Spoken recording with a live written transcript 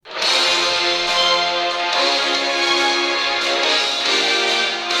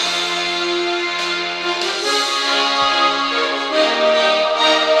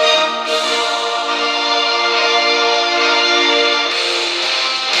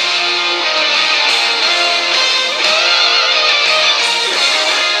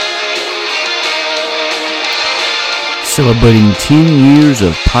Celebrating 10 years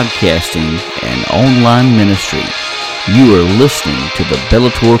of podcasting and online ministry, you are listening to the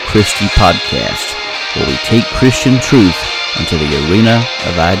Bellator Christi podcast, where we take Christian truth into the arena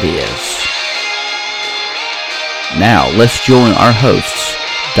of ideas. Now, let's join our hosts,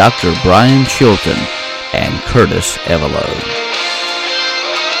 Dr. Brian Chilton and Curtis Evelo.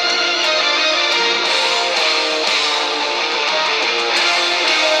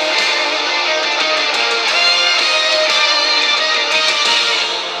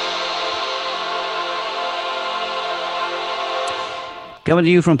 Coming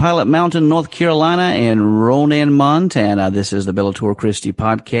to you from Pilot Mountain, North Carolina, and Ronan, Montana. This is the Bellator Christi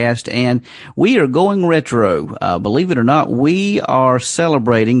podcast, and we are going retro. Believe it or not, we are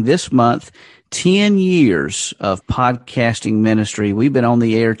celebrating this month 10 years of podcasting ministry. We've been on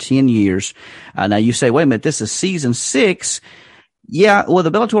the air 10 years. Now you say, wait a minute, this is season 6. Yeah, well,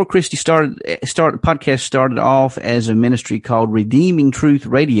 the Bellator Christi podcast started off as a ministry called Redeeming Truth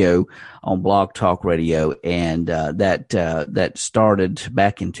Radio on Blog Talk Radio, and that started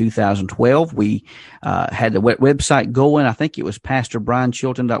back in 2012. We had the website going. I think it was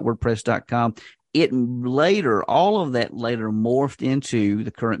pastorbrianchilton.wordpress.com. All of that later morphed into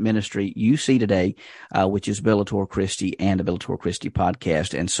the current ministry you see today, which is Bellator Christi and the Bellator Christi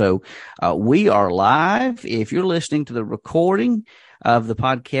podcast. And so we are live. If you're listening to the recording of the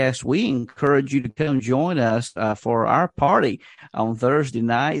podcast, we encourage you to come join us for our party on Thursday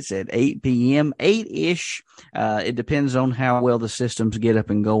nights at 8 p.m., 8-ish. It depends on how well the systems get up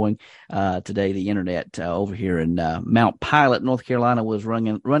and going. Today, the internet over here in Mount Pilot, North Carolina, was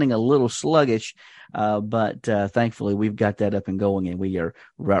running a little sluggish, but thankfully we've got that up and going, and we are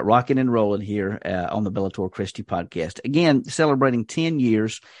rocking and rolling here on the Bellator Christi podcast. Again, celebrating 10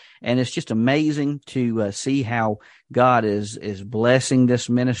 years. And it's just amazing to see how God is blessing this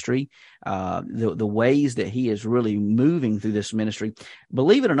ministry, the ways that He is really moving through this ministry.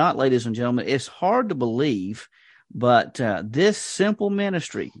 Believe it or not, ladies and gentlemen, it's hard to believe, but this simple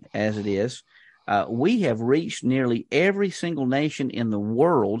ministry, as it is, we have reached nearly every single nation in the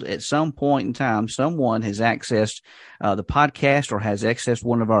world at some point in time. Someone has accessed the podcast or has accessed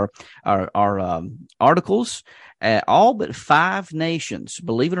one of our articles. All but 5 nations,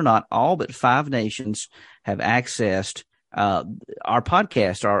 believe it or not, all but 5 nations have accessed our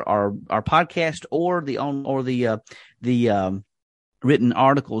podcast, our podcast, or the written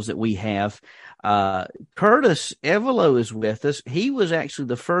articles that we have. Curtis Evelo is with us. He was actually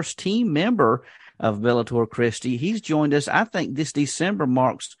the first team member of Bellator Christi. He's joined us. I think this December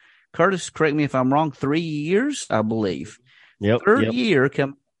marks, Curtis, correct me if I'm wrong, 3 years, I believe. Third year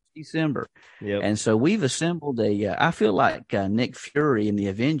come December. Yep. And so we've assembled I feel like Nick Fury in the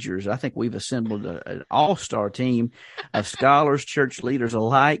Avengers. I think we've assembled an all-star team of scholars, church leaders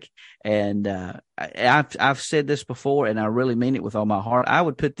alike. And I've said this before, and I really mean it with all my heart. I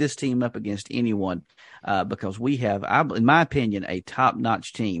would put this team up against anyone because we have, in my opinion, a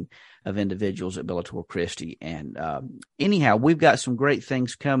top-notch team of individuals at Bellator Christi. And anyhow, we've got some great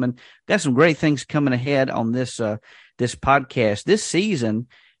things coming. Got some great things coming ahead on this podcast. This season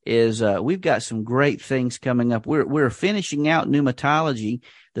is we've got some great things coming up. We're finishing out pneumatology,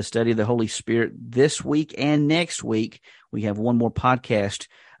 the study of the Holy Spirit, this week and next week. We have one more podcast,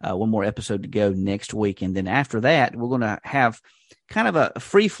 one more episode to go next week, and then after that, we're going to have kind of a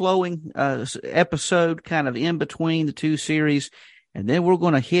free-flowing episode, kind of in between the two series, and then we're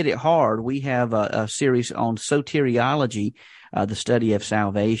going to hit it hard. We have a series on soteriology, the study of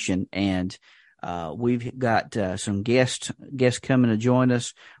salvation, and we've got some guests coming to join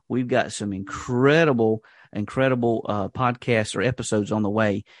us. We've got some incredible podcasts or episodes on the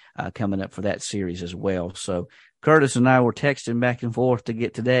way coming up for that series as well. So Curtis and I were texting back and forth to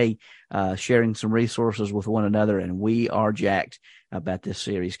get today, sharing some resources with one another, and we are jacked about this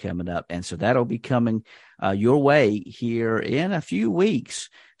series coming up. And so that'll be coming your way here in a few weeks.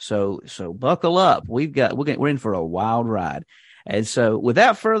 So buckle up. We're in for a wild ride. And so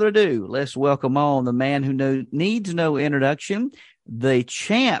without further ado, let's welcome on the man who needs no introduction. The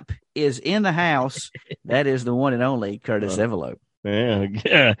champ is in the house. That is the one and only Curtis Evelo.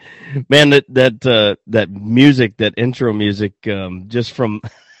 Yeah, man, that music, that intro music, just from,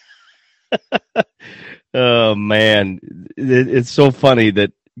 oh man, it's so funny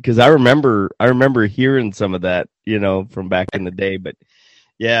that, because I remember hearing some of that, from back in the day. But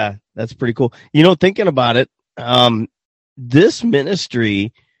yeah, that's pretty cool. Thinking about it, this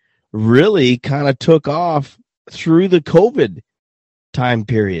ministry really kind of took off through the COVID time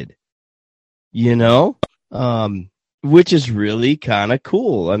period, which is really kind of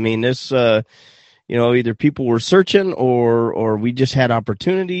cool. I mean, this, either people were searching or we just had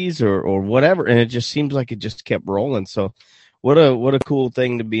opportunities or whatever. And it just seems like it just kept rolling. So what a cool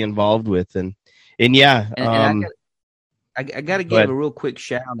thing to be involved with. And yeah. And I got to Go give ahead. a real quick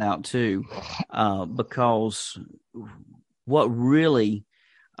shout out too, because what really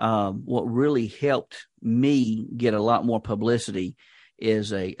helped me get a lot more publicity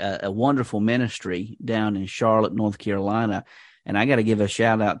is a wonderful ministry down in Charlotte, North Carolina. And I got to give a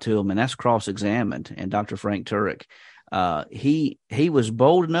shout out to him, and that's Cross Examined and Dr. Frank Turek. He was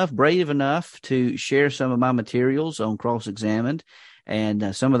bold enough, brave enough to share some of my materials on Cross Examined,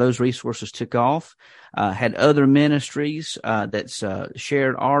 and some of those resources took off. Had other ministries that's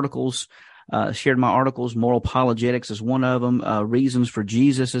shared articles. Shared my articles. Moral Apologetics is one of them. Reasons for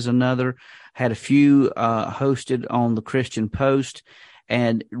Jesus is another. Had a few hosted on the Christian Post,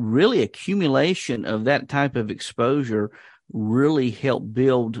 and really accumulation of that type of exposure really helped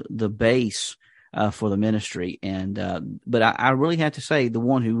build the base for the ministry. And but I really have to say, the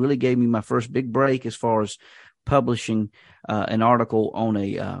one who really gave me my first big break as far as publishing an article on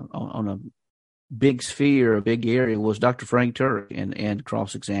a big sphere, a big area, was Dr. Frank Turek and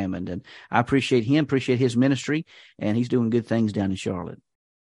Cross Examined. And I appreciate him, appreciate his ministry, and he's doing good things down in Charlotte.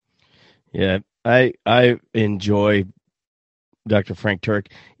 Yeah, I enjoy Dr. Frank Turek.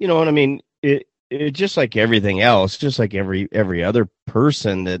 You know what I mean? It just like everything else, just like every other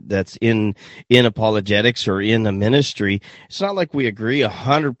person that's in apologetics or in a ministry, it's not like we agree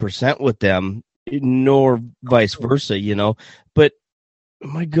 100% with them, nor vice versa, But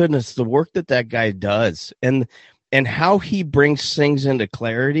my goodness, the work that guy does, and how he brings things into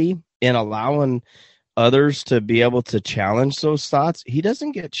clarity and allowing others to be able to challenge those thoughts, he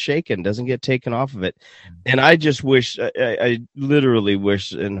doesn't get shaken, doesn't get taken off of it. And I just wish, I literally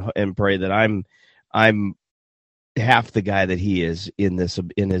wish and pray that I'm half the guy that he is in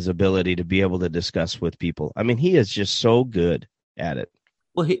his ability to be able to discuss with people. I mean, he is just so good at it.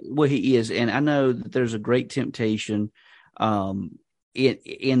 Well, he is, and I know that there's a great temptation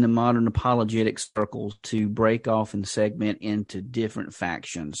in the modern apologetic circles to break off and segment into different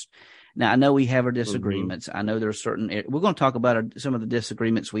factions. Now, I know we have our disagreements. I know there are we're going to talk about some of the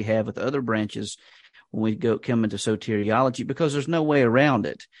disagreements we have with other branches when we come into soteriology, because there's no way around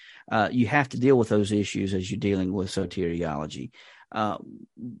it. You have to deal with those issues as you're dealing with soteriology.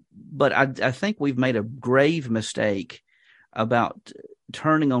 But I think we've made a grave mistake about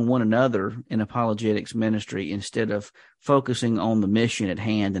turning on one another in apologetics ministry instead of focusing on the mission at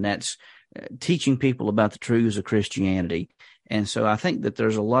hand, and that's teaching people about the truths of Christianity. And so I think that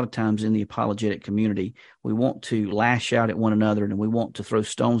there's a lot of times in the apologetic community, we want to lash out at one another and we want to throw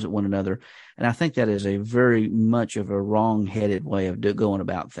stones at one another. And I think that is a very much of a wrong-headed way of going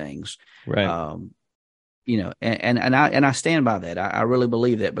about things. Right. And I stand by that. I really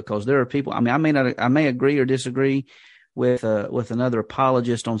believe that, because there are people, I may agree or disagree with another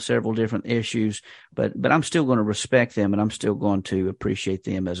apologist on several different issues, but I'm still going to respect them, and I'm still going to appreciate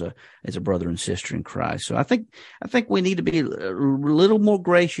them as a brother and sister in Christ. So I think we need to be a little more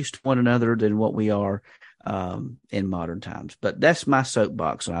gracious to one another than what we are in modern times. But that's my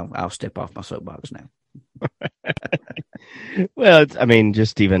soapbox, and I'll step off my soapbox now. Well,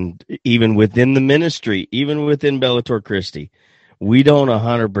 just even within the ministry, even within Bellator Christi, we don't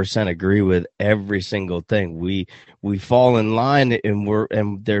 100% agree with every single thing. We fall in line,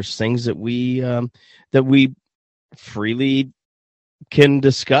 and there's things that we freely can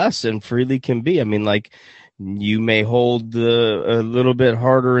discuss and freely can be. I mean, like, you may hold a little bit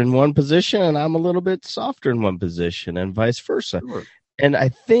harder in one position, and I'm a little bit softer in one position, and vice versa. Sure. And I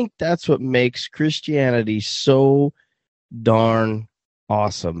think that's what makes Christianity so darn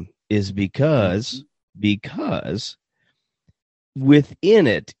awesome, is because within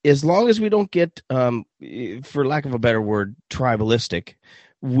it, as long as we don't get, for lack of a better word, tribalistic,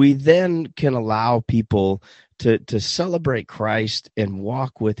 we then can allow people to celebrate Christ and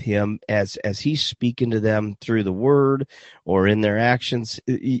walk with him as he's speaking to them through the word or in their actions.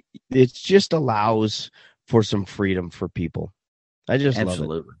 It just allows for some freedom for people. I just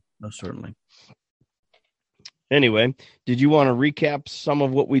Absolutely. love it. Most certainly. Anyway, did you want to recap some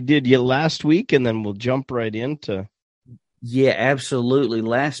of what we did last week, and then we'll jump right into? Yeah, absolutely.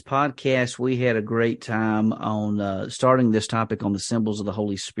 Last podcast, we had a great time on starting this topic on the symbols of the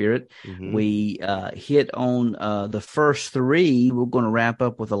Holy Spirit. Mm-hmm. We hit on the first three. We're going to wrap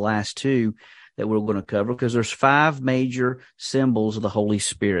up with the last two that we're going to cover, because there's 5 major symbols of the Holy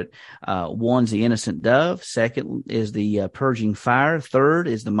Spirit. One's the innocent dove. Second is the purging fire. Third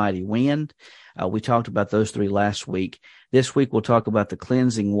is the mighty wind. We talked about those 3 last week. This week, we'll talk about the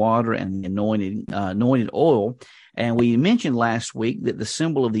cleansing water and the anointed oil. And we mentioned last week that the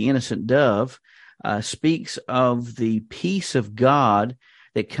symbol of the innocent dove speaks of the peace of God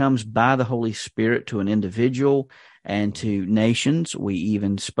that comes by the Holy Spirit to an individual and to nations. We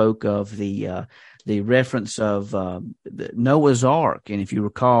even spoke of the reference of Noah's Ark. And if you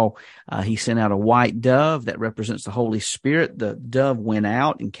recall, he sent out a white dove that represents the Holy Spirit. The dove went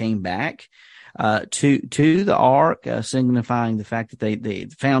out and came back to the ark, signifying the fact that they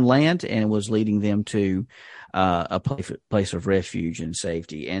found land and was leading them to a place of refuge and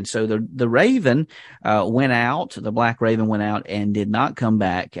safety. And so the raven went out, the black raven went out and did not come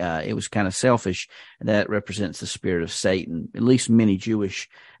back. It was kind of selfish. That represents the spirit of Satan. At least many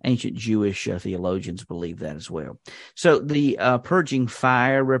ancient Jewish theologians believe that as well. So the purging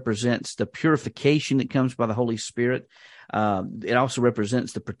fire represents the purification that comes by the Holy Spirit. It also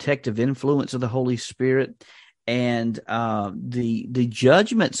represents the protective influence of the Holy Spirit and the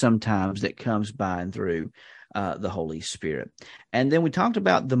judgment sometimes that comes by and through the Holy Spirit. And then we talked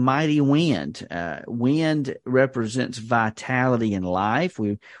about the mighty wind. Wind represents vitality in life.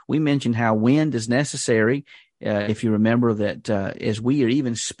 We mentioned how wind is necessary. If you remember that as we are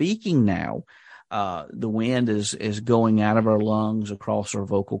even speaking now, the wind is going out of our lungs across our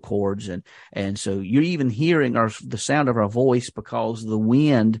vocal cords. And so you're even hearing the sound of our voice because the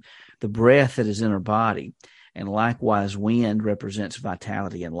wind, the breath that is in our body. And likewise, wind represents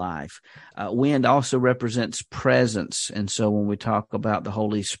vitality in life. Wind also represents presence. And so when we talk about the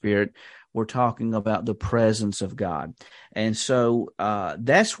Holy Spirit, we're talking about the presence of God. And so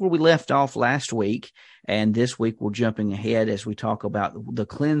that's where we left off last week. And this week we're jumping ahead as we talk about the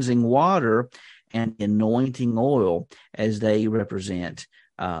cleansing water and anointing oil as they represent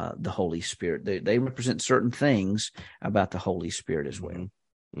the Holy Spirit. They represent certain things about the Holy Spirit as well.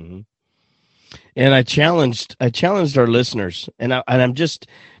 Mm-hmm. And I challenged our listeners, and I'm just,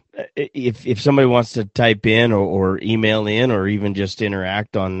 if somebody wants to type in or email in or even just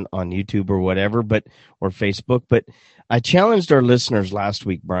interact on YouTube or whatever, or Facebook, but I challenged our listeners last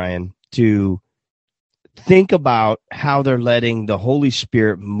week, Brian, to think about how they're letting the Holy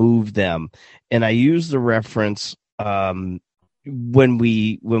Spirit move them. And I use the reference when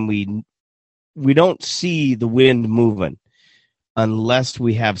we don't see the wind moving unless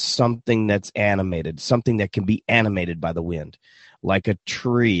we have something that's animated, something that can be animated by the wind, like a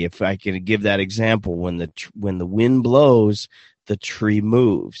tree. If I can give that example, when the wind blows, the tree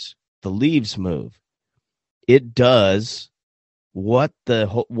moves, the leaves move. It does what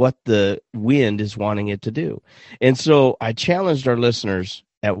the wind is wanting it to do. And so I challenged our listeners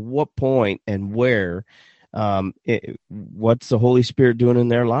at what point and where, what's the Holy Spirit doing in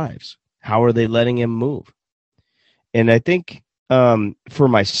their lives? How are they letting him move? And I think for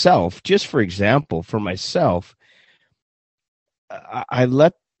myself, just for example, I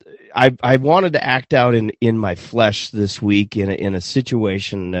wanted to act out in my flesh this week in a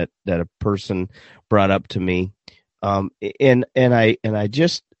situation that a person brought up to me, and I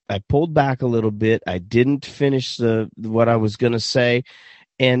pulled back a little bit. I didn't finish what I was going to say,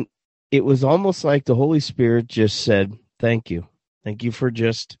 and it was almost like the Holy Spirit just said, "Thank you for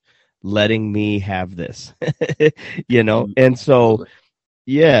just letting me have this," And so,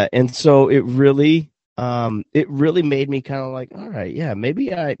 yeah, and so it really made me kind of like, all right, yeah, maybe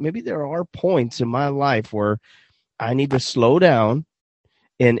there are points in my life where I need to slow down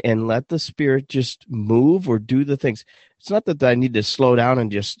and let the Spirit just move or do the things. It's not that I need to slow down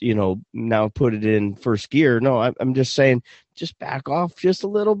and just, now put it in first gear. No, I'm just saying, just back off just a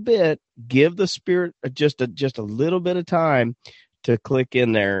little bit, give the Spirit just a little bit of time to click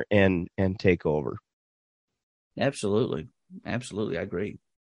in there and take over. Absolutely. I agree.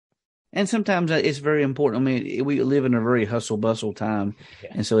 And sometimes it's very important. I mean, we live in a very hustle bustle time.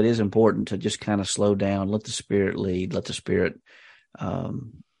 Yeah. And so it is important to just kind of slow down, let the Spirit lead, let the Spirit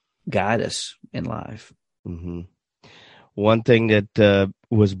guide us in life. Mm-hmm. One thing that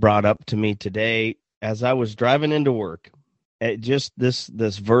was brought up to me today as I was driving into work, just this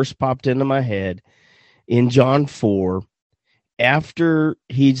verse popped into my head in John 4. After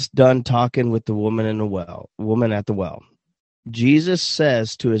he's done talking with the woman at the well, Jesus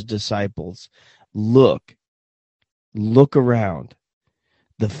says to his disciples, look around.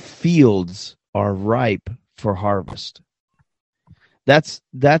 The fields are ripe for harvest. That's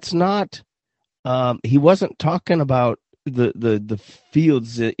not, he wasn't talking about the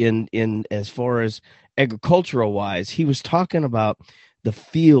fields in as far as agricultural wise. He was talking about the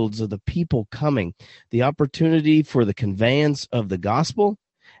fields of the people coming, the opportunity for the conveyance of the gospel,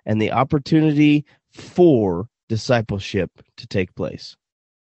 and the opportunity for discipleship to take place.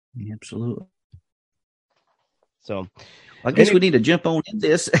 Absolutely. So I guess we need to jump on in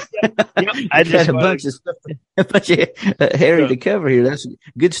this. Yep, I just got a bunch of stuff, a bunch of Harry to cover here. That's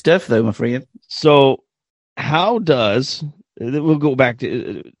good stuff, though, my friend. So, how does we'll go back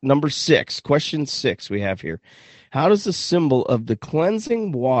to number 6, question 6 we have here. How does the symbol of the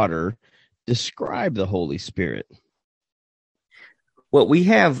cleansing water describe the Holy Spirit? Well, we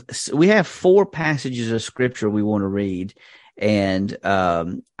have 4 passages of scripture we want to read. And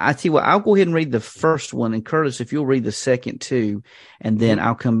I tell you what, I'll go ahead and read the first one. And Curtis, if you'll read the second 2, and then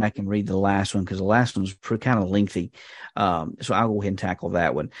I'll come back and read the last one, because the last one's kind of lengthy. So I'll go ahead and tackle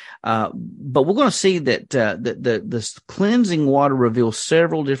that one. But we're going to see that this cleansing water reveals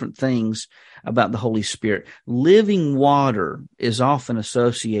several different things about the Holy Spirit. Living water is often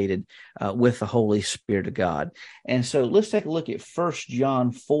associated with the Holy Spirit of God. And so let's take a look at 1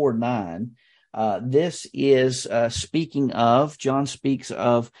 John 4:9. This is speaking of, John speaks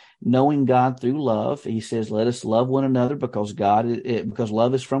of knowing God through love. He says, let us love one another because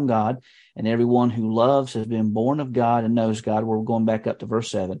love is from God, and everyone who loves has been born of God and knows God. We're going back up to verse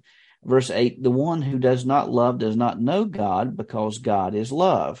 7. Verse 8, the one who does not love does not know God, because God is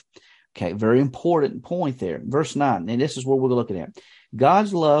love. Okay, very important point there. Verse 9, and this is what we're looking at.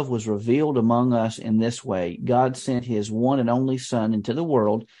 God's love was revealed among us in this way. God sent his one and only Son into the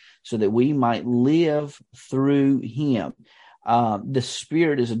world so that we might live through him. The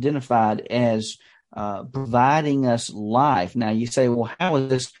Spirit is identified as providing us life. Now you say, well, how is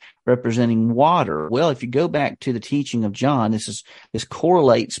this representing water? Well, if you go back to the teaching of John, this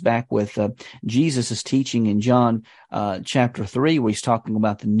correlates back with Jesus' teaching in John chapter 3, where he's talking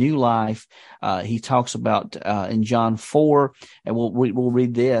about the new life. He talks about in John 4, and we'll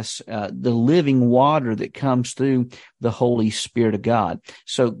read this, the living water that comes through the Holy Spirit of God.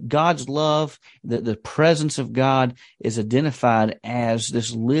 So God's love, the presence of God, is identified as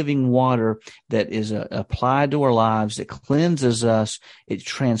this living water that is applied to our lives, that cleanses us, it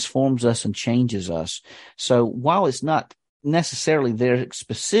transforms us and changes us. So while it's not necessarily there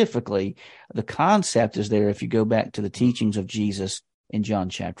specifically, the concept is there if you go back to the teachings of Jesus in John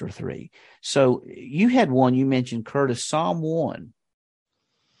chapter 3. So you had one, you mentioned, Curtis, Psalm 1.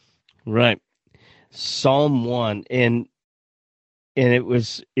 Right. Psalm 1. And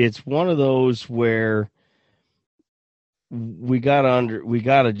it's one of those where we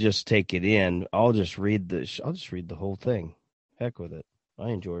gotta just take it in. I'll just read the whole thing. Heck with it. I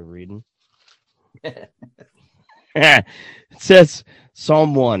enjoy reading. It says,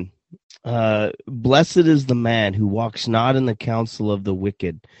 Psalm 1, blessed is the man who walks not in the counsel of the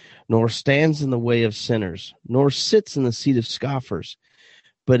wicked, nor stands in the way of sinners, nor sits in the seat of scoffers,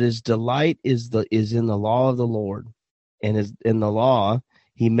 but his delight is in the law of the Lord, and in the law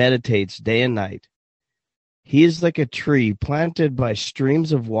he meditates day and night. He is like a tree planted by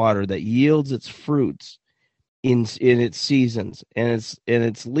streams of water that yields its fruits in its seasons, and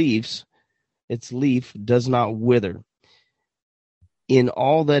its leaf does not wither. In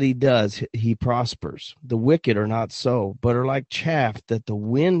all that he does, he prospers. The wicked are not so, but are like chaff that the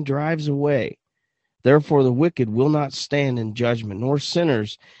wind drives away. Therefore the wicked will not stand in judgment, nor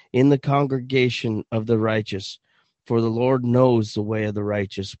sinners in the congregation of the righteous. For the Lord knows the way of the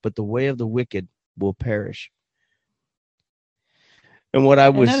righteous, but the way of the wicked will perish. And it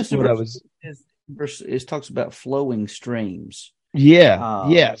talks about flowing streams. Yeah.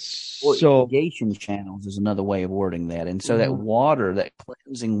 Yes. So irrigation channels is another way of wording that. And so that water, that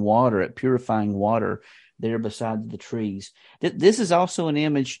cleansing water, that purifying water there beside the trees. This is also an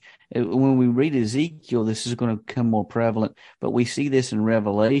image when we read Ezekiel. This is going to become more prevalent, but we see this in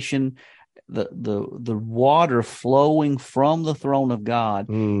Revelation. The water flowing from the throne of God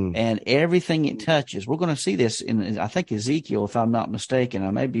and everything it touches. We're going to see this in, I think, Ezekiel, if I'm not mistaken.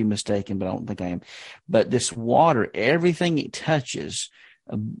 I may be mistaken, but I don't think I am. But this water, everything it touches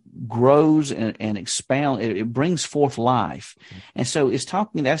grows and expounds. It brings forth life. And so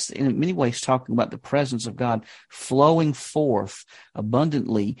that's in many ways talking about the presence of God flowing forth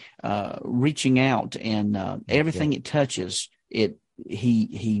abundantly, reaching out, and everything it touches,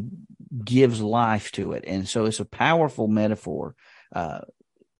 he gives life to it. And so it's a powerful metaphor. What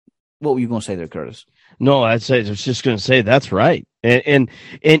were you going to say there, Curtis? No, I was just going to say that's right. And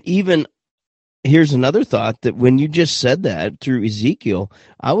even here's another thought, that when you just said that through Ezekiel,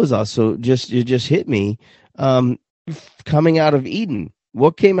 I was also it just hit me, coming out of Eden.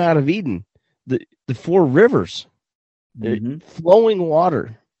 What came out of Eden? The 4 rivers, flowing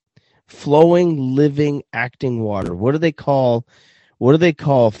water, flowing, living, acting water. What do they call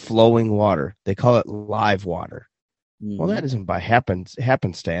flowing water? They call it live water. Well, that isn't by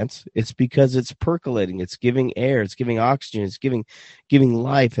happenstance. It's because it's percolating. It's giving air. It's giving oxygen. It's giving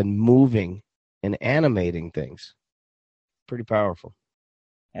life and moving and animating things. pretty powerful.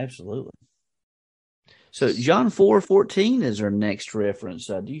 Absolutely. So John 4:14 is our next reference.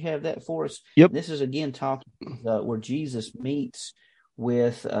 Do you have that for us? Yep. This is again talking where Jesus meets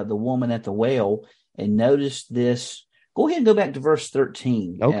with the woman at the well, and notice this. Go ahead and go back to verse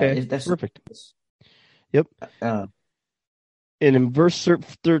 13. Okay, that's perfect. Yep. And in verse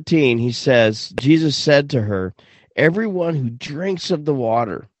 13, he says, Jesus said to her, "Everyone who drinks of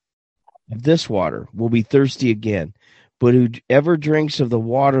this water, will be thirsty again. But whoever drinks of the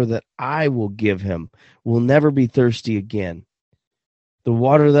water that I will give him will never be thirsty again. The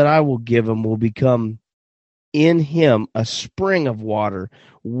water that I will give him will become in him a spring of water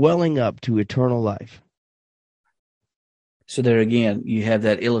welling up to eternal life." So there again, you have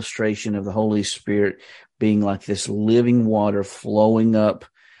that illustration of the Holy Spirit being like this living water flowing up,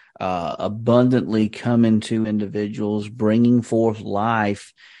 abundantly coming to individuals, bringing forth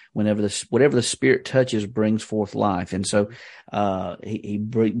life. Whatever the Spirit touches brings forth life. And so he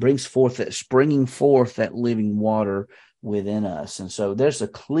brings forth that, springing forth that living water within us. And so there's a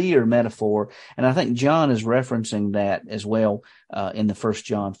clear metaphor. And I think John is referencing that as well in the 1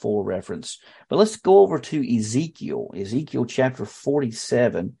 John 4 reference. But let's go over to Ezekiel chapter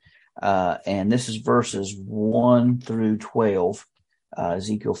 47. And this is verses 1 through 12.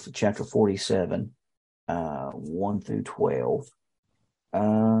 Ezekiel chapter 47, 1 through 12.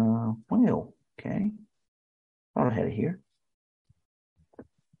 Okay. I had it here.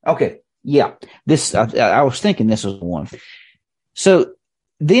 Okay. Yeah. This, I was thinking this was one. So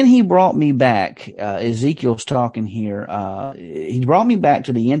then he brought me back, Ezekiel's talking here. He brought me back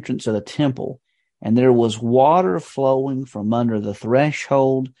to the entrance of the temple, and there was water flowing from under the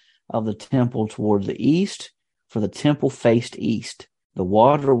threshold of the temple toward the east, for the temple faced east. The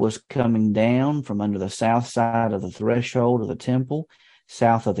water was coming down from under the south side of the threshold of the temple,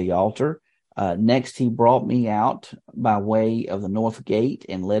 south of the altar. Next, he brought me out by way of the north gate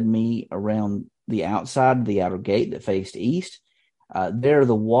and led me around the outside of the outer gate that faced east. There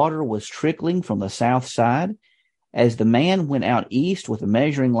the water was trickling from the south side. As the man went out east with a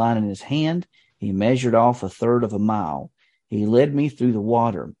measuring line in his hand, he measured off 1/3 of a mile. He led me through the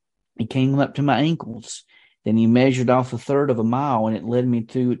water. He came up to my ankles. Then he measured off 1/3 of a mile, and it led me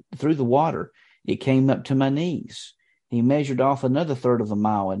through the water. It came up to my knees. He measured off another 1/3 of a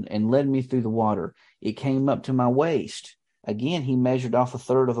mile and led me through the water. It came up to my waist. Again, he measured off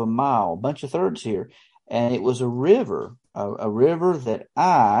 1/3 of a mile, a bunch of thirds here. And it was a river that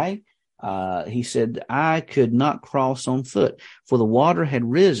he said, I could not cross on foot, for the water had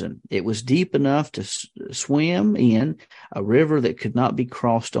risen. It was deep enough to swim in, a river that could not be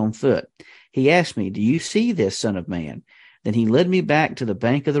crossed on foot. He asked me, do you see this, son of man? Then he led me back to the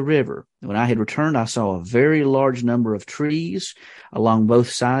bank of the river. When I had returned, I saw a very large number of trees along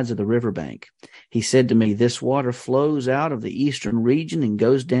both sides of the riverbank. He said to me, this water flows out of the eastern region and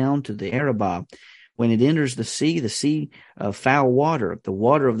goes down to the Arabah. When it enters the sea foul water, the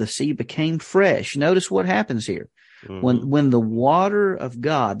water of the sea became fresh. Notice what happens here. Mm-hmm. When the water of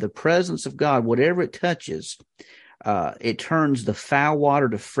God, the presence of God, whatever it touches, it turns the foul water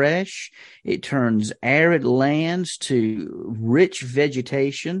to fresh. It turns arid lands to rich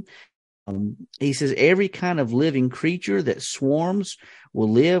vegetation. He says every kind of living creature that swarms will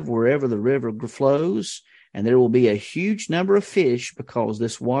live wherever the river flows, and there will be a huge number of fish because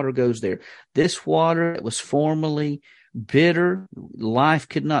this water goes there. This water that was formerly bitter, life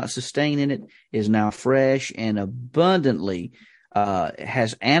could not sustain in it, is now fresh and abundantly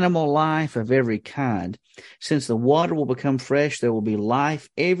has animal life of every kind. Since the water will become fresh, there will be life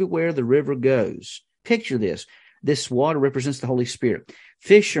everywhere the river goes. Picture this. This water represents the Holy Spirit.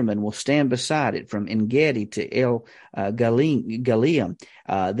 Fishermen will stand beside it from En-Gedi to El Galiim.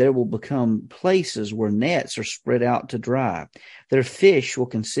 There will become places where nets are spread out to dry. Their fish will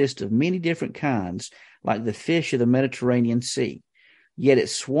consist of many different kinds, like the fish of the Mediterranean Sea. Yet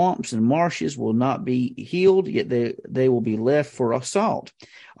its swamps and marshes will not be healed, yet they will be left for salt.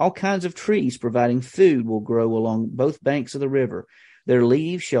 All kinds of trees providing food will grow along both banks of the river. Their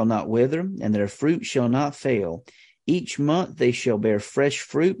leaves shall not wither, and their fruit shall not fail. Each month they shall bear fresh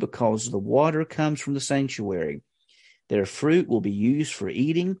fruit, because the water comes from the sanctuary. Their fruit will be used for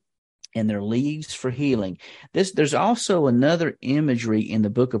eating, and their leaves for healing. There's also another imagery in the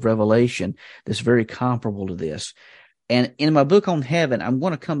book of Revelation that's very comparable to this. And in my book on heaven, I'm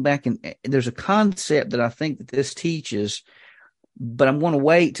going to come back, and there's a concept that I think that this teaches, but I'm going to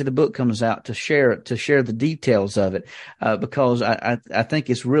wait till the book comes out to share the details of it, because I think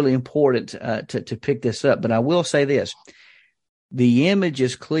it's really important to pick this up. But I will say this: the image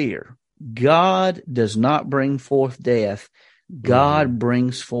is clear. God does not bring forth death God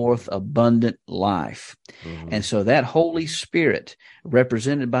brings forth abundant life. And so that Holy Spirit,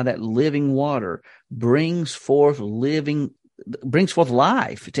 represented by that living water, brings forth life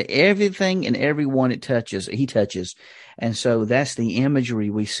to everything and everyone he touches. And so that's the imagery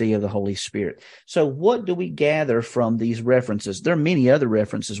we see of the Holy Spirit. So what do we gather from these references? There are many other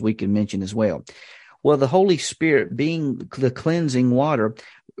references we can mention as well. Well, the Holy Spirit, being the cleansing water,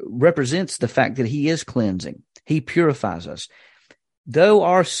 represents the fact that he is cleansing. He purifies us. Though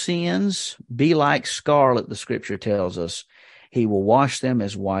our sins be like scarlet, the scripture tells us, he will wash them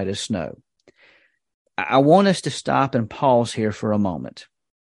as white as snow. I want us to stop and pause here for a moment.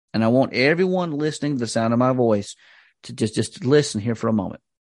 And I want everyone listening to the sound of my voice to just listen here for a moment.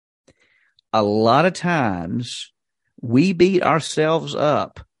 A lot of times we beat ourselves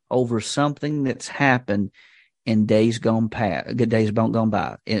up over something that's happened in days gone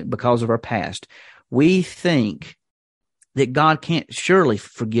by because of our past. We think that God can't surely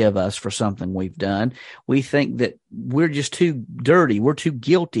forgive us for something we've done. We think that we're just too dirty. We're too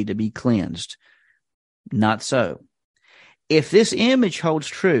guilty to be cleansed. Not so. If this image holds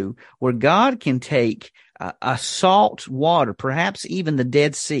true, where God can take a salt water, perhaps even the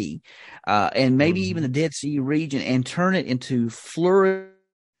Dead Sea, and maybe even the Dead Sea region, and turn it into fluid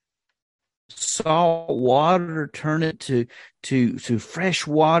salt water, turn it to fresh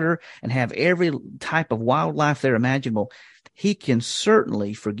water, and have every type of wildlife there imaginable, he can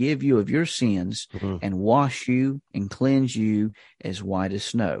certainly forgive you of your sins and wash you and cleanse you as white as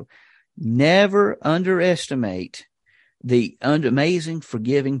snow. Never underestimate the amazing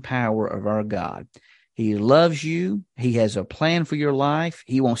forgiving power of our God. He loves you. He has a plan for your life.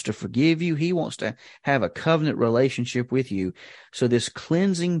 He wants to forgive you. He wants to have a covenant relationship with you. So this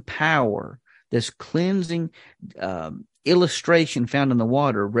cleansing power, this cleansing illustration found in the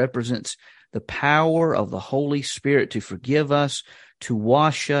water represents the power of the Holy Spirit to forgive us, to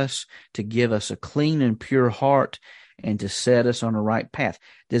wash us, to give us a clean and pure heart, and to set us on the right path.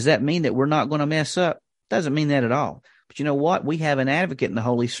 Does that mean that we're not going to mess up? Doesn't mean that at all. But you know what? We have an advocate in the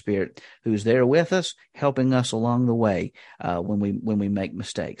Holy Spirit who's there with us, helping us along the way when we make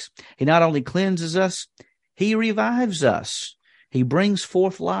mistakes. He not only cleanses us, he revives us. He brings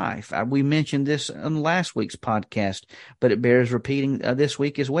forth life. We mentioned this on last week's podcast, but it bears repeating this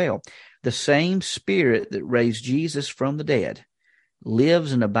week as well. The same Spirit that raised Jesus from the dead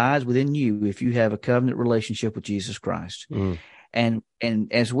lives and abides within you if you have a covenant relationship with Jesus Christ. And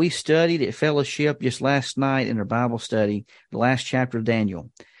as we studied at fellowship just last night in our Bible study, the last chapter of Daniel,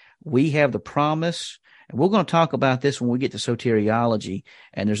 we have the promise, and we're going to talk about this when we get to soteriology,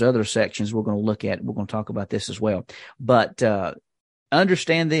 and there's other sections we're going to look at. We're going to talk about this as well. But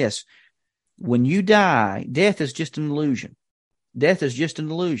understand this. When you die, death is just an illusion. Death is just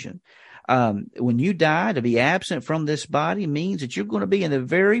an illusion. When you die, to be absent from this body means that you're going to be in the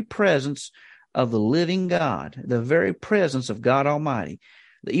very presence of the living God, the very presence of God Almighty.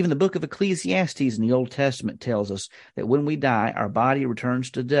 Even the book of Ecclesiastes in the Old Testament tells us that when we die, our body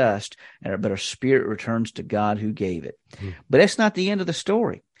returns to dust, but our spirit returns to God who gave it. But that's not the end of the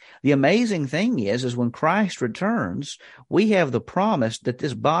story. The amazing thing is when Christ returns, we have the promise that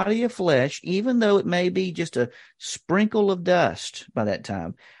this body of flesh, even though it may be just a sprinkle of dust by that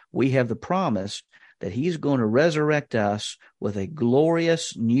time, we have the promise that he's going to resurrect us with a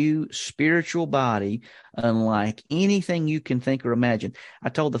glorious new spiritual body unlike anything you can think or imagine. I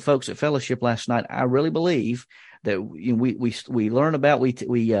told the folks at fellowship last night, I really believe that we learn about, we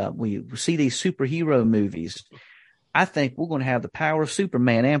see these superhero movies. I think we're going to have the power of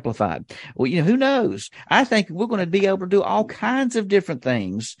Superman amplified. Well, who knows? I think we're going to be able to do all kinds of different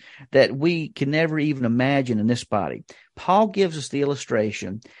things that we can never even imagine in this body. Paul gives us the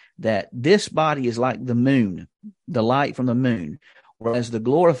illustration that this body is like the moon, the light from the moon, whereas the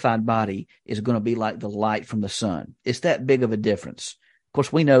glorified body is going to be like the light from the sun. It's that big of a difference. Of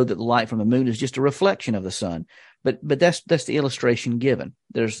course, we know that the light from the moon is just a reflection of the sun, but that's the illustration given.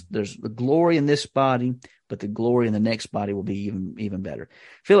 There's the glory in this body, but the glory in the next body will be even better.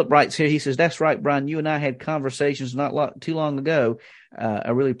 Philip writes here, he says, "That's right, Brian. You and I had conversations not too long ago. I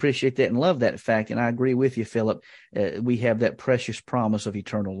really appreciate that and love that fact, and I agree with you, Philip. We have that precious promise of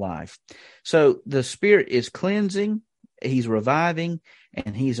eternal life." So the Spirit is cleansing, he's reviving,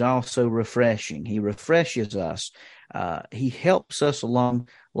 and he's also refreshing. He refreshes us. He helps us along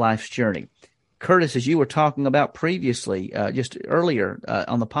life's journey. Curtis, as you were talking about previously, just earlier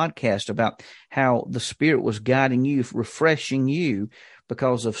on the podcast, about how the Spirit was guiding you, refreshing you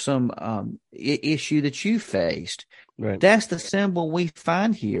because of some issue that you faced. Right. That's the symbol we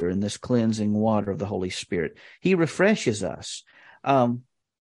find here in this cleansing water of the Holy Spirit. He refreshes us. I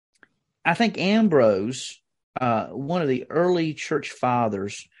think Ambrose One of the early church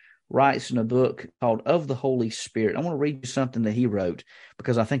fathers writes in a book called Of the Holy Spirit. I want to read you something that he wrote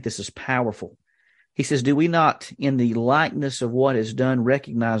because I think this is powerful. He says, "Do we not, in the likeness of what is done,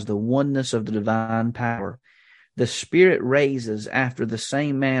 recognize the oneness of the divine power? The Spirit raises after the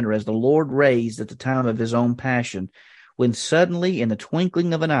same manner as the Lord raised at the time of his own passion, when suddenly, in the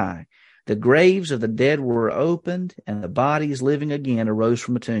twinkling of an eye, the graves of the dead were opened, and the bodies living again arose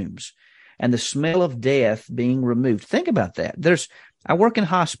from the tombs, and the smell of death being removed." Think about that. I work in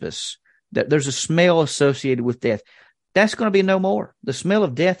hospice. There's a smell associated with death. That's going to be no more. The smell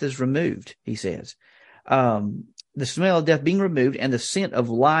of death is removed, he says. The smell of death being removed and the scent of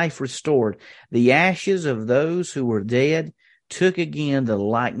life restored. The ashes of those who were dead took again the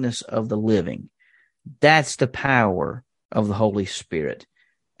likeness of the living. That's the power of the Holy Spirit.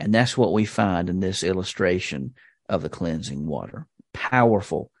 And that's what we find in this illustration of the cleansing water.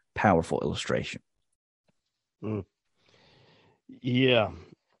 Powerful, powerful illustration. Yeah.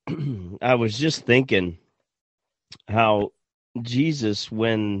 I was just thinking how Jesus,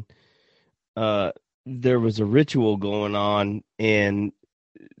 when there was a ritual going on and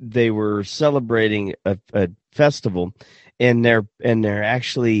they were celebrating a festival, and they're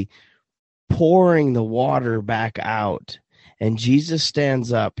actually pouring the water back out, and Jesus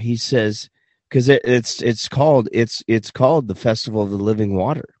stands up. He says, because it's called the Festival of the Living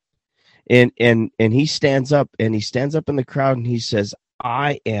Water, and he stands up in the crowd and he says,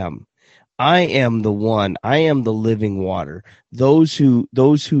 I am the one. I am the living water. Those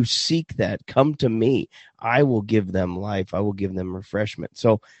who seek that, come to me. I will give them life. I will give them refreshment.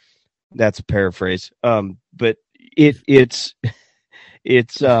 So that's a paraphrase. But it's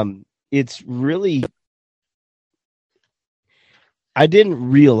really, I didn't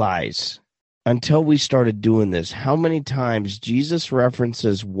realize until we started doing this how many times Jesus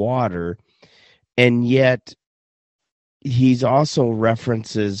references water, and yet he's also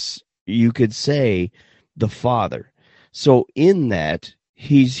references, you could say, the Father. So in that,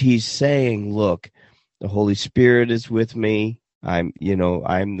 he's saying, look, the Holy Spirit is with me. I'm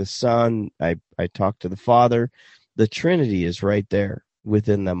the Son. I talk to the Father. The Trinity is right there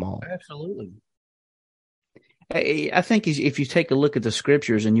within them all. Absolutely. I think if you take a look at the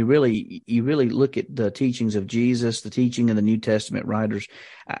scriptures and you really look at the teachings of Jesus, the teaching of the New Testament writers,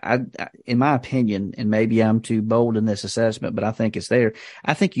 I, in my opinion, and maybe I'm too bold in this assessment, but I think it's there.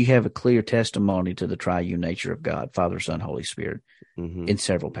 I think you have a clear testimony to the triune nature of God, Father, Son, Holy Spirit, in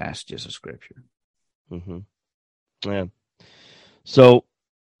several passages of scripture. Yeah. So,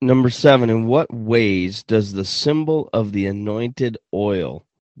 number 7, in what ways does the symbol of the anointed oil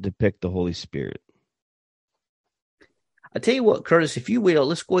depict the Holy Spirit? I tell you what, Curtis, if you will,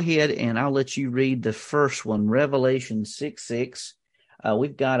 let's go ahead and I'll let you read the first one, Revelation 6:6.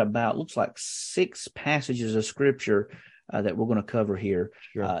 We've got looks like 6 passages of scripture that we're going to cover here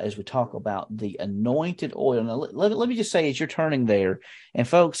as we talk about the anointed oil. Now, let me just say, as you're turning there, and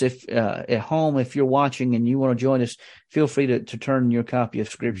folks, if at home, if you're watching and you want to join us, feel free to turn your copy of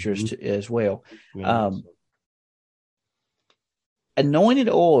scriptures as well. Anointed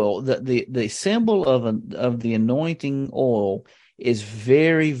oil, the symbol of the anointing oil is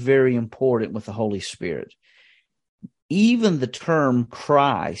very, very important with the Holy Spirit. Even the term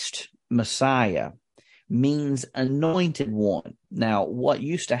Christ, Messiah, means anointed one. Now, what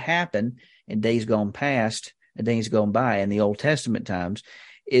used to happen in days gone past, and days gone by in the Old Testament times,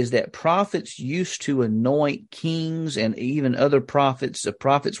 is that prophets used to anoint kings and even other prophets. The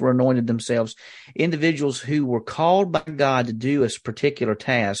prophets were anointed themselves. Individuals who were called by God to do a particular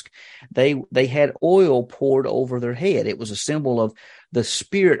task, they had oil poured over their head. It was a symbol of the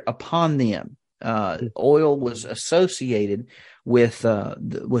Spirit upon them. Oil was associated with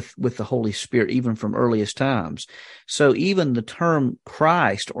the Holy Spirit even from earliest times. So even the term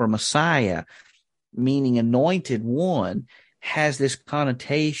Christ or Messiah, meaning anointed one, has this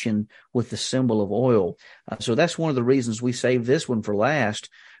connotation with the symbol of oil. So that's one of the reasons we saved this one for last,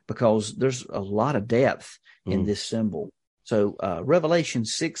 because there's a lot of depth in this symbol. So Revelation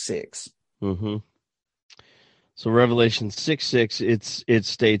 6:6. So Revelation 6:6, it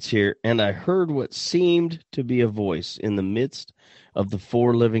states here, and I heard what seemed to be a voice in the midst of the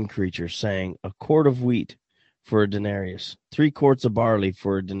 4 living creatures saying, a quart of wheat for a denarius, 3 quarts of barley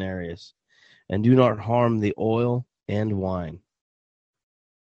for a denarius, and do not harm the oil and wine.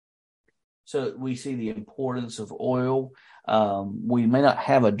 So we see the importance of oil. We may not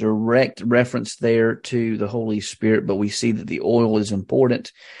have a direct reference there to the Holy Spirit, but we see that the oil is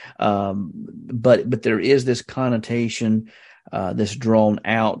important. But there is this connotation that's drawn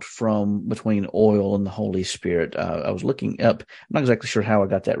out from between oil and the Holy Spirit. I was looking up. I'm not exactly sure how I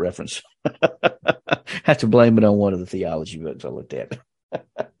got that reference. Have to blame it on one of the theology books I looked at.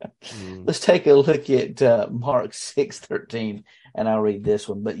 Let's take a look at Mark 6:13, and I'll read this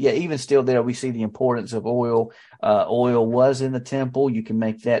one. But yeah, even still there, we see the importance of oil. Oil was in the temple. You can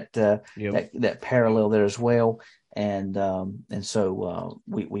make that that parallel there as well. And so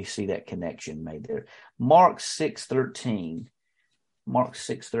we see that connection made there. Mark 6:13. Mark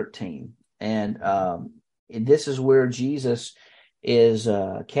 6:13. And this is where Jesus is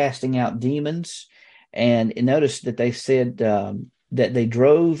casting out demons. And notice that they said that they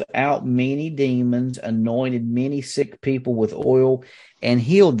drove out many demons, anointed many sick people with oil, and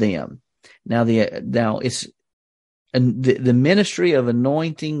healed them. Now it's the ministry of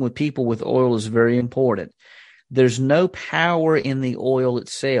anointing with people with oil is very important. There's no power in the oil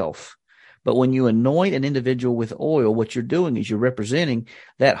itself. But when you anoint an individual with oil, what you're doing is you're representing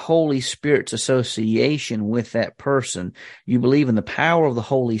that Holy Spirit's association with that person. You believe in the power of the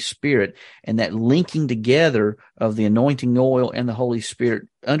Holy Spirit and that linking together of the anointing oil and the Holy Spirit,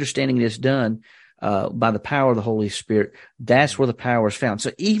 understanding it is done by the power of the Holy Spirit. That's where the power is found.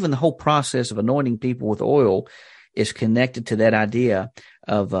 So even the whole process of anointing people with oil is connected to that idea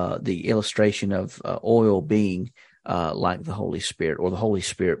of the illustration of oil being like the Holy Spirit, or the Holy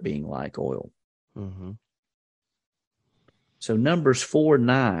Spirit being like oil. Mm-hmm. So Numbers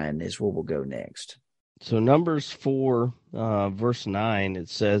 4:9 is where we'll go next. So Numbers 4, verse 9, it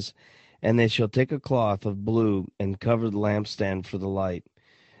says, "And they shall take a cloth of blue and cover the lampstand for the light,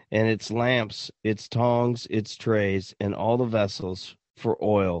 and its lamps, its tongs, its trays, and all the vessels for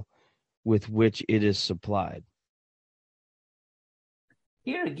oil with which it is supplied."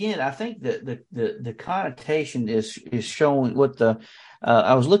 Here again, I think that the connotation is showing what the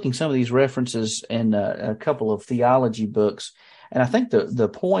I was looking some of these references in a couple of theology books, and I think the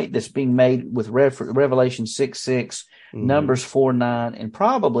point that's being made with Revelation 6:6, Mm-hmm. Numbers 4:9, and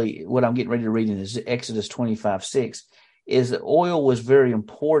probably what I'm getting ready to read in is Exodus 25:6, is that oil was very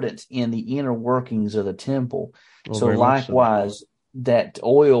important in the inner workings of the temple. Well, So likewise, that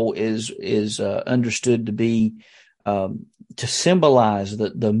oil is understood to be to symbolize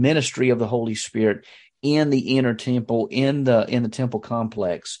the ministry of the Holy Spirit in the inner temple, in the temple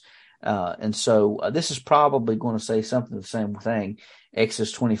complex. And so this is probably going to say something the same thing.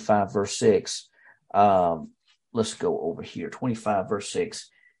 Exodus 25, verse 6. Let's go over here. 25, verse 6.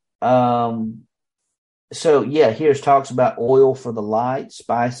 So yeah, here it talks about oil for the light,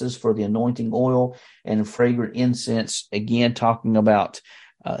 spices for the anointing oil, and fragrant incense. Again, talking about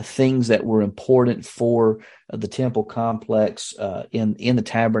things that were important for the temple complex, in the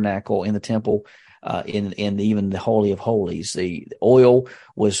tabernacle, in the temple, in even the Holy of Holies. The oil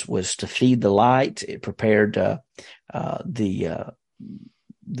was to feed the light. It prepared the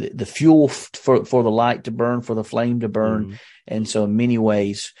fuel for the light to burn, for the flame to burn. Mm-hmm. And so in many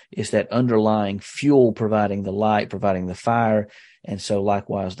ways, it's that underlying fuel providing the light, providing the fire. And so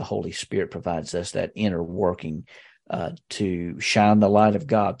likewise, the Holy Spirit provides us that inner working to shine the light of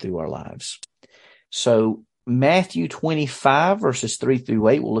God through our lives. So Matthew 25, verses 3 through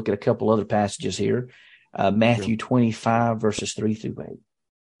 8. We'll look at a couple other passages here. Matthew 25, verses 3 through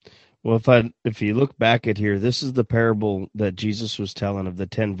 8. Well, if you look back at here, this is the parable that Jesus was telling of the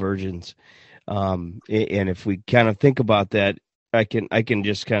 10 virgins. And if we kind of think about that, I can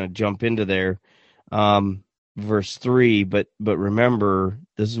just kind of jump into there. Verse 3, but remember,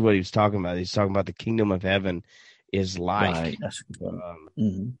 this is what he was talking about. He's talking about the kingdom of heaven is like. Right. That's a good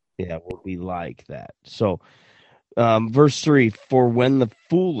one. Yeah, will be like that. So, verse 3, "For when the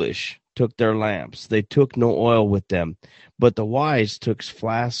foolish took their lamps, they took no oil with them, but the wise took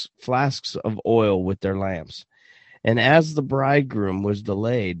flasks of oil with their lamps. And as the bridegroom was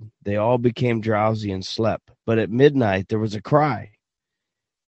delayed, they all became drowsy and slept. But at midnight there was a cry,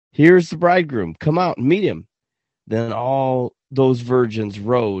 'Here's the bridegroom, come out and meet him.' Then all those virgins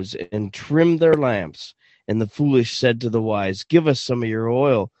rose and trimmed their lamps. And the foolish said to the wise, 'Give us some of your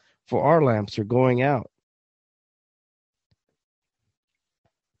oil, for our lamps are going out.'"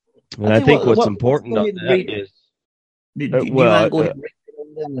 And I think what's important on that is, do you mind go ahead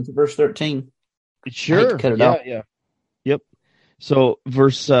and read verse 13? Sure. Cut it off. Yeah. Yep. So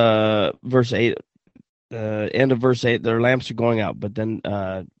verse 8, end of verse 8, their lamps are going out. But then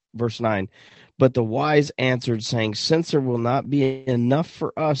verse 9, "But the wise answered, saying, 'Since there will not be enough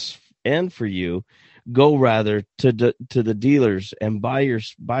for us and for you, go rather to the dealers and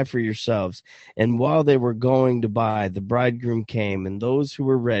buy for yourselves.' And while they were going to buy, the bridegroom came, and those who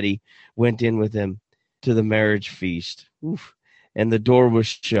were ready went in with him to the marriage feast. Oof. And the door was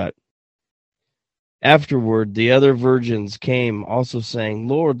shut. Afterward, the other virgins came also saying,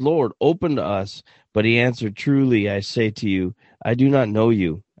 Lord, Lord, open to us. But he answered, Truly, I say to you, I do not know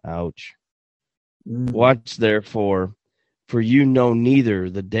you. Ouch. Watch therefore, for you know neither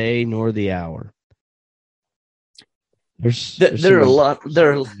the day nor the hour. There are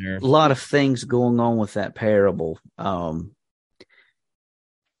a lot of things going on with that parable.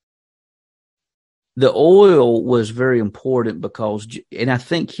 The oil was very important because, and I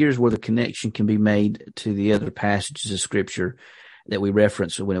think here's where the connection can be made to the other passages of Scripture that we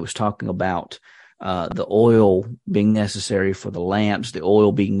referenced when it was talking about the oil being necessary for the lamps, the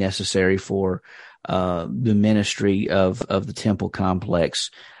oil being necessary for the ministry of the temple complex.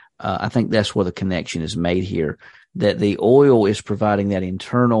 I think that's where the connection is made here, that the oil is providing that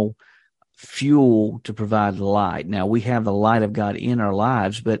internal fuel to provide light. Now, we have the light of God in our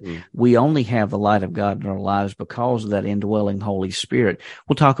lives, but we only have the light of God in our lives because of that indwelling Holy Spirit.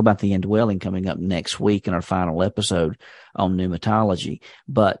 We'll talk about the indwelling coming up next week in our final episode on pneumatology.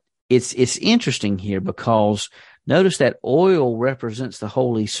 But it's interesting here because notice that oil represents the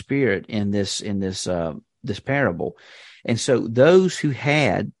Holy Spirit in this parable. And so those who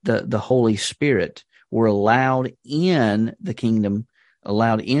had the Holy Spirit were allowed in the kingdom,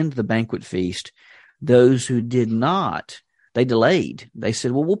 allowed into the banquet feast. Those who did not, they delayed. They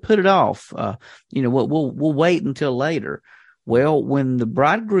said, well, we'll put it off. We'll wait until later. Well, when the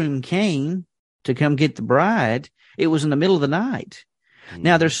bridegroom came to come get the bride, it was in the middle of the night.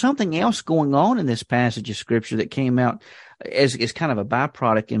 Now, there's something else going on in this passage of Scripture that came out as kind of a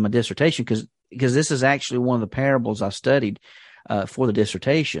byproduct in my dissertation, because this is actually one of the parables I studied for the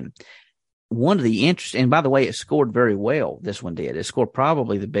dissertation. One of the and by the way, it scored very well. This one did. It scored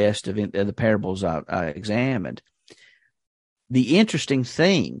probably the best of the parables I examined. The interesting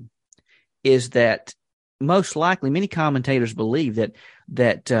thing is that most likely many commentators believe that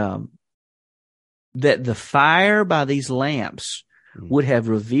the fire by these lamps would have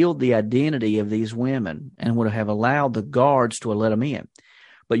revealed the identity of these women and would have allowed the guards to let them in.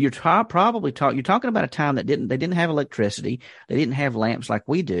 But you're talking about a time that they didn't have electricity, they didn't have lamps like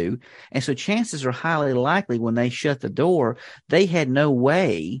we do, and so chances are highly likely when they shut the door, they had no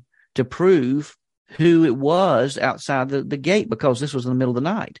way to prove who it was outside the gate because this was in the middle of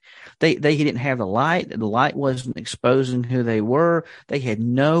the night. They didn't have the light wasn't exposing who they were. They had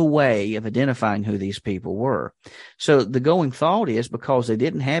no way of identifying who these people were. So the going thought is because they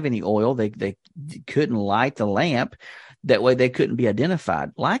didn't have any oil, they couldn't light the lamp. That way they couldn't be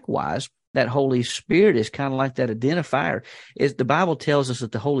identified. Likewise, that Holy Spirit is kind of like that identifier. The Bible tells us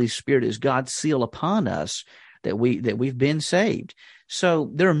that the Holy Spirit is God's seal upon us, that we've been saved.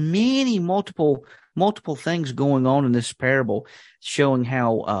 So there are multiple things going on in this parable showing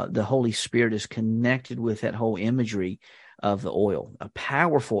how the Holy Spirit is connected with that whole imagery of the oil,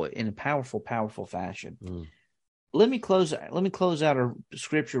 in a powerful fashion. Let me close out our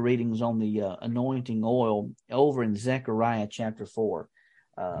scripture readings on the anointing oil over in Zechariah chapter 4.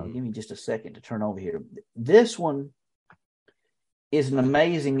 Give me just a second to turn over here. This one is an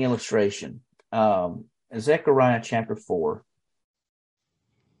amazing illustration. Zechariah chapter 4.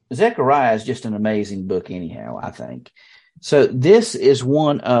 Zechariah is just an amazing book anyhow, I think. So this is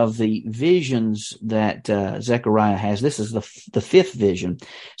one of the visions that Zechariah has. This is the fifth vision.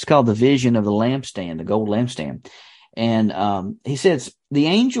 It's called the vision of the lampstand, the gold lampstand. And he says, the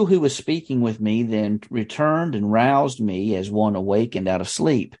angel who was speaking with me then returned and roused me as one awakened out of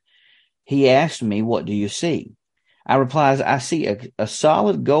sleep. He asked me, what do you see? I replied, I see a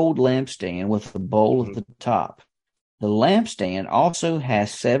solid gold lampstand with a bowl at the top. The lampstand also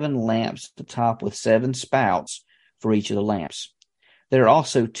has 7 lamps at the top with 7 spouts for each of the lamps. There are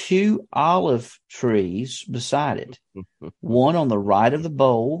also 2 olive trees beside it, one on the right of the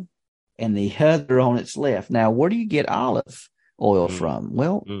bowl and the other on its left. Now, where do you get olive oil from?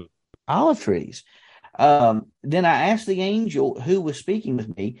 Well, olive trees. Then I asked the angel who was speaking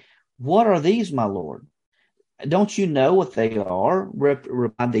with me, what are these, my Lord? Don't you know what they are?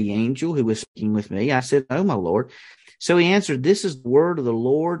 Replied the angel who was speaking with me. I said, no, my Lord. So he answered, this is the word of the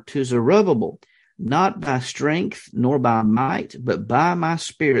Lord to Zerubbabel. Not by strength nor by might, but by my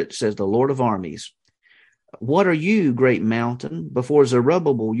spirit, says the Lord of armies. What are you, great mountain? Before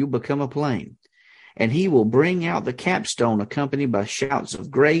Zerubbabel, you become a plain. And he will bring out the capstone accompanied by shouts of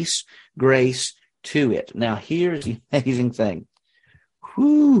grace, grace to it. Now, here's the amazing thing.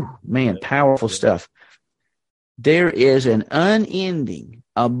 Whew, man, powerful stuff. There is an unending,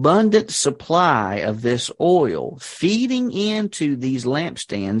 abundant supply of this oil feeding into these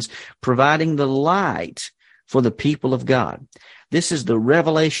lampstands, providing the light for the people of God. This is the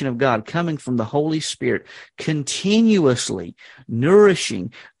revelation of God coming from the Holy Spirit, continuously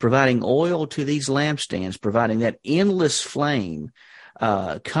nourishing, providing oil to these lampstands, providing that endless flame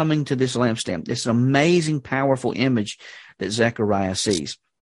coming to this lampstand. It's an amazing, powerful image that Zechariah sees.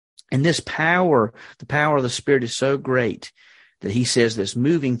 And this power, the power of the Spirit is so great that he says this,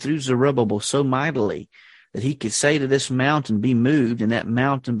 moving through Zerubbabel so mightily that he could say to this mountain, be moved, and that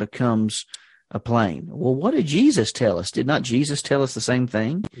mountain becomes a plain. Well, what did Jesus tell us? Did not Jesus tell us the same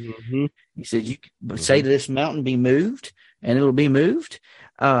thing? Mm-hmm. He said, you say to this mountain, be moved, and it'll be moved.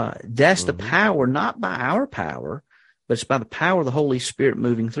 That's the power, not by our power, but it's by the power of the Holy Spirit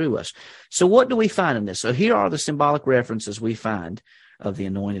moving through us. So what do we find in this? So here are the symbolic references we find of the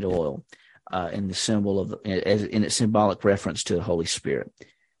anointed oil in the symbol of in its symbolic reference to the Holy Spirit.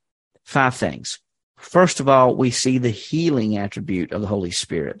 5 things. First of all, we see the healing attribute of the Holy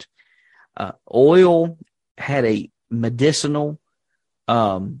Spirit. Oil had a medicinal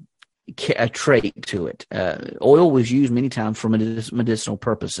a trait to it. Oil was used many times for medicinal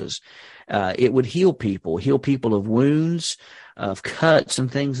purposes. It would heal people of wounds, of cuts,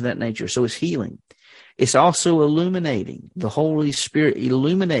 and things of that nature. So it's healing. It's also illuminating. The Holy Spirit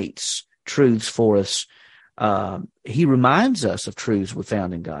illuminates truths for us. He reminds us of truths we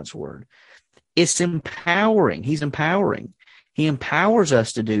found in God's Word. It's empowering. He's empowering. He empowers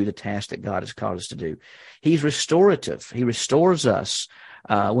us to do the task that God has called us to do. He's restorative. He restores us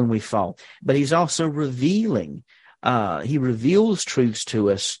when we fall. But he's also revealing. He reveals truths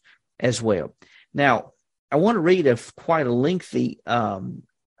to us as well. Now, I want to read quite a lengthy, and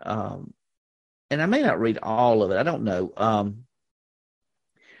I may not read all of it. I don't know.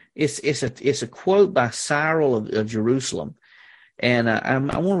 It's a quote by Cyril of Jerusalem. And I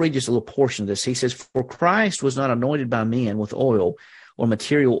want to read just a little portion of this. He says, "For Christ was not anointed by men with oil or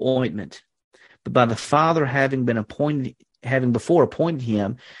material ointment, but by the Father having before appointed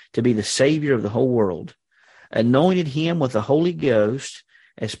him to be the Savior of the whole world, anointed him with the Holy Ghost,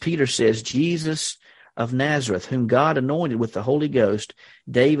 as Peter says, Jesus of Nazareth, whom God anointed with the Holy Ghost.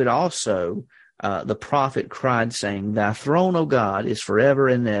 David also, the prophet, cried, saying, Thy throne, O God, is forever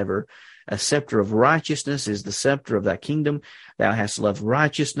and ever. A scepter of righteousness is the scepter of thy kingdom. Thou hast loved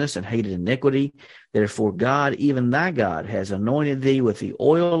righteousness and hated iniquity. Therefore God, even thy God, has anointed thee with the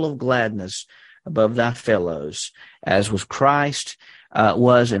oil of gladness above thy fellows, as was Christ,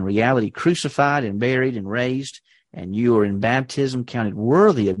 was in reality crucified and buried and raised, and you are in baptism counted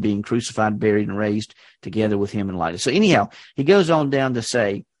worthy of being crucified, buried, and raised together with him in light." So anyhow, he goes on down to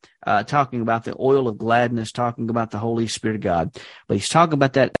say, talking about the oil of gladness, talking about the Holy Spirit of God. But he's talking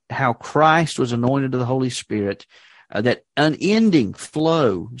about that, how Christ was anointed of the Holy Spirit, that unending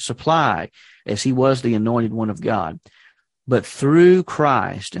flow, supply, as he was the anointed one of God. But through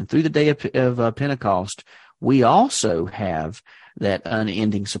Christ and through the day of Pentecost, we also have that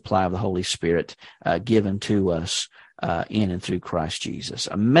unending supply of the Holy Spirit given to us in and through Christ Jesus.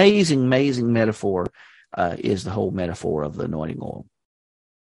 Amazing, amazing metaphor is the whole metaphor of the anointing oil.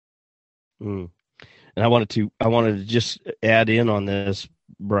 And I wanted to just add in on this,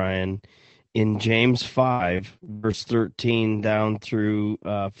 Brian. In James 5, verse 13 down through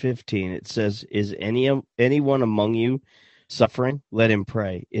 15, it says, "Is anyone among you suffering? Let him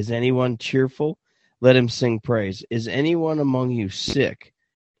pray. Is anyone cheerful? Let him sing praise. Is anyone among you sick?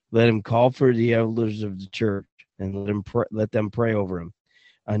 Let him call for the elders of the church and let them pray over him,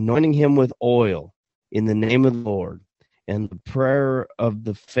 anointing him with oil in the name of the Lord. And the prayer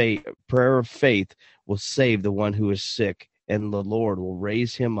of faith will save the one who is sick, and the Lord will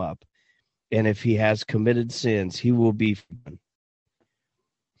raise him up. And if he has committed sins, he will be forgiven."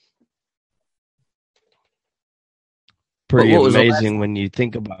 Pretty amazing when you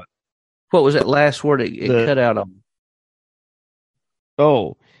think about it. What was that last word it cut out on?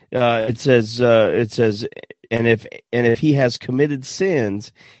 Oh, it says, and if he has committed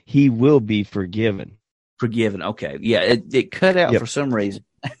sins, he will be forgiven. Forgiven. Okay. Yeah, it cut out for some reason.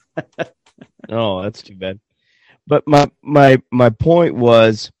 Oh, that's too bad. But my point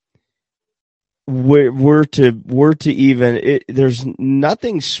was, we're to even there's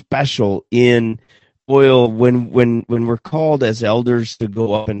nothing special in oil when we're called as elders to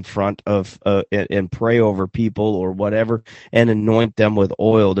go up in front of and pray over people or whatever and anoint them with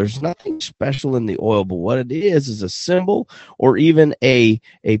oil. There's nothing special in the oil, but what it is a symbol, or even a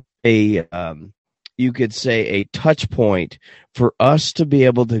you could say a touch point for us to be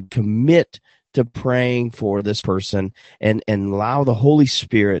able to commit to praying for this person and allow the Holy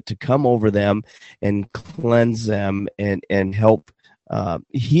Spirit to come over them and cleanse them and help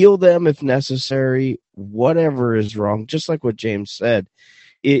heal them if necessary, whatever is wrong. Just like what James said,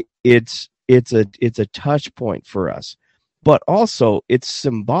 it's it's a touch point for us, but also it's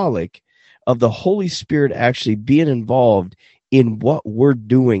symbolic of the Holy Spirit actually being involved in what we're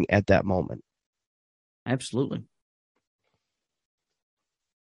doing at that moment. Absolutely.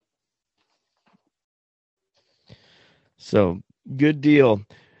 So good deal.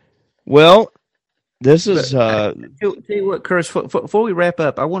 Well, this is tell you what, Curtis, before we wrap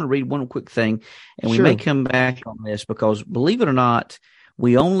up, I want to read one quick thing, and we sure. may come back on this because, believe it or not,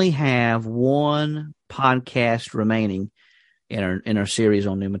 we only have one podcast remaining in our series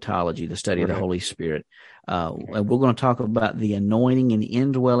on pneumatology, the study of the Holy Spirit. And we're going to talk about the anointing and the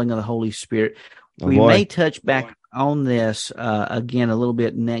indwelling of the Holy Spirit. We may touch back on this again a little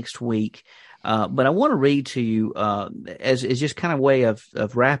bit next week. But I want to read to you as just kind of way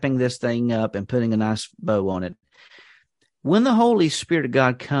of wrapping this thing up and putting a nice bow on it. When the Holy Spirit of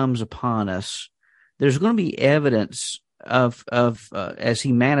God comes upon us, there's going to be evidence of as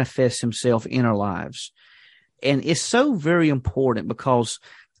He manifests Himself in our lives. And it's so very important because,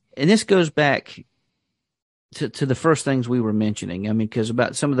 and this goes back to the first things we were mentioning. I mean, because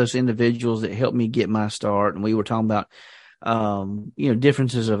about some of those individuals that helped me get my start, and we were talking about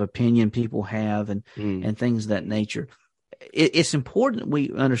differences of opinion people have and things of that nature. It's important that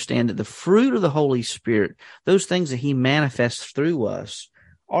we understand that the fruit of the Holy Spirit, those things that He manifests through us,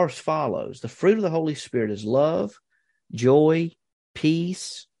 are as follows. The fruit of the Holy Spirit is love, joy,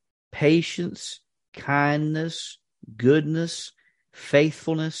 peace, patience, kindness, goodness,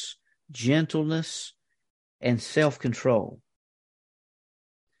 faithfulness, gentleness, and self-control.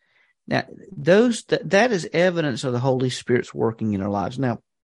 Now, that is evidence of the Holy Spirit's working in our lives. Now,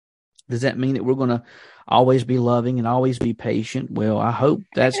 does that mean that we're going to always be loving and always be patient? Well, I hope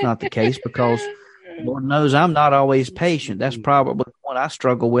that's not the case, because Lord knows I'm not always patient. That's probably what I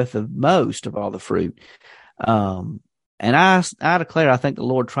struggle with the most of all the fruit. And I declare, I think the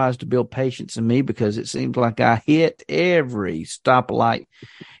Lord tries to build patience in me, because it seems like I hit every stoplight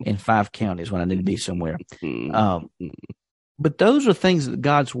in 5 counties when I need to be somewhere. But those are things that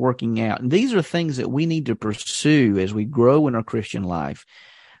God's working out. And these are things that we need to pursue as we grow in our Christian life.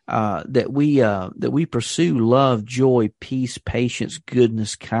 That we pursue love, joy, peace, patience,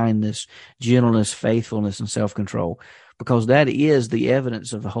 goodness, kindness, gentleness, faithfulness, and self-control, because that is the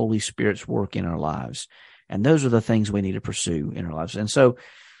evidence of the Holy Spirit's work in our lives. And those are the things we need to pursue in our lives. And so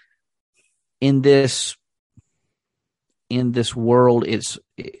in this world,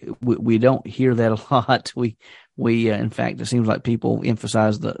 we don't hear that a lot. We in fact, it seems like people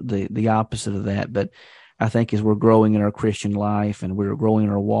emphasize the opposite of that. But I think as we're growing in our Christian life and we're growing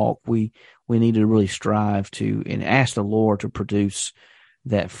in our walk, we need to really strive to and ask the Lord to produce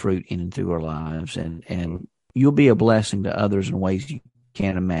that fruit in and through our lives. And you'll be a blessing to others in ways you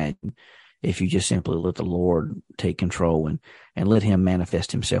can't imagine if you just simply let the Lord take control and let Him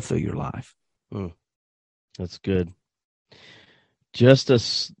manifest Himself through your life. That's good. Just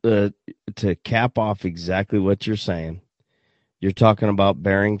to cap off exactly what you're saying, you're talking about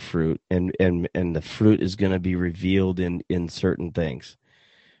bearing fruit, and the fruit is going to be revealed in certain things.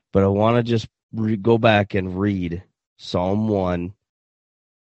 But I want to just go back and read Psalm 1,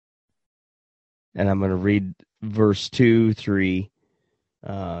 and I'm going to read verse 2, 3,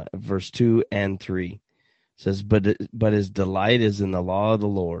 verse 2 and 3. It says, but his delight is in the law of the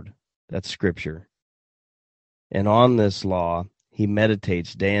Lord. That's Scripture. And on this law he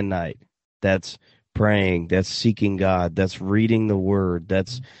meditates day and night. That's praying, that's seeking God, that's reading the Word,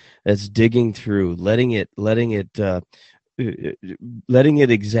 that's digging through, letting it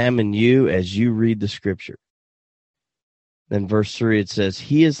examine you as you read the Scripture. Then verse 3, it says,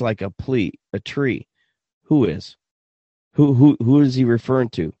 he is like a tree. Who is? Who is he referring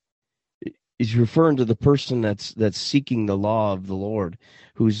to? He's referring to the person that's seeking the law of the Lord,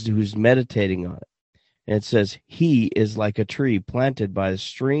 who's meditating on it. And it says, he is like a tree planted by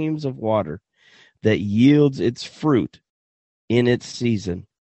streams of water that yields its fruit in its season.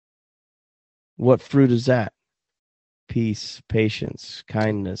 What fruit is that? Peace, patience,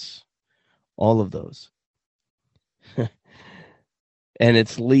 kindness, all of those. And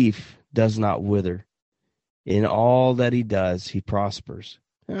its leaf does not wither. In all that he does, he prospers.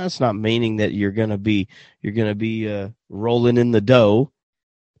 Now, that's not meaning that you're gonna be rolling in the dough,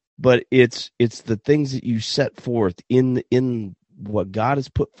 but it's the things that you set forth in what God has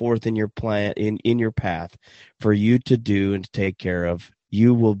put forth in your plan, in your path for you to do and to take care of. He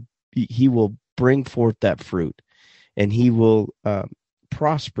will bring forth that fruit, and he will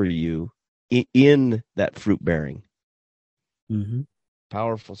prosper you in that fruit bearing. Mm-hmm.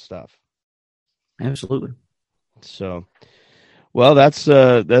 Powerful stuff. Absolutely. So, well, that's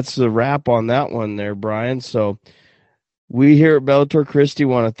a wrap on that one there, Brian. So We here at Bellator Christi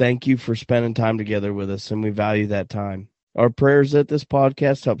want to thank you for spending time together with us, and we value that time. Our prayers that this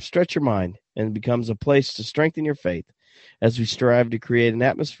podcast helps stretch your mind and becomes a place to strengthen your faith as we strive to create an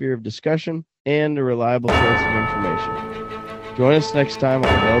atmosphere of discussion and a reliable source of information. Join us next time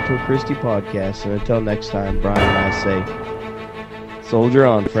on the Bellator Christi podcast, and until next time, Brian and I say, soldier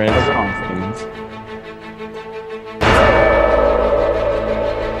on, friends. Soldier on, friends.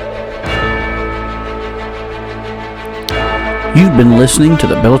 You've been listening to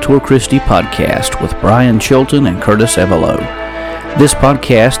the Bellator Christi podcast with Brian Chilton and Curtis Evelo. This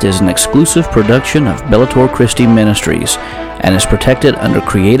podcast is an exclusive production of Bellator Christi Ministries and is protected under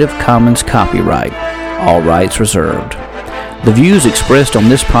Creative Commons copyright, all rights reserved. The views expressed on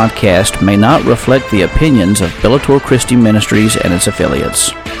this podcast may not reflect the opinions of Bellator Christi Ministries and its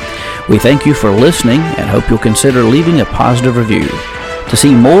affiliates. We thank you for listening and hope you'll consider leaving a positive review. To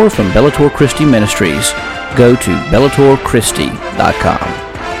see more from Bellator Christi Ministries, go to bellatorchristi.com.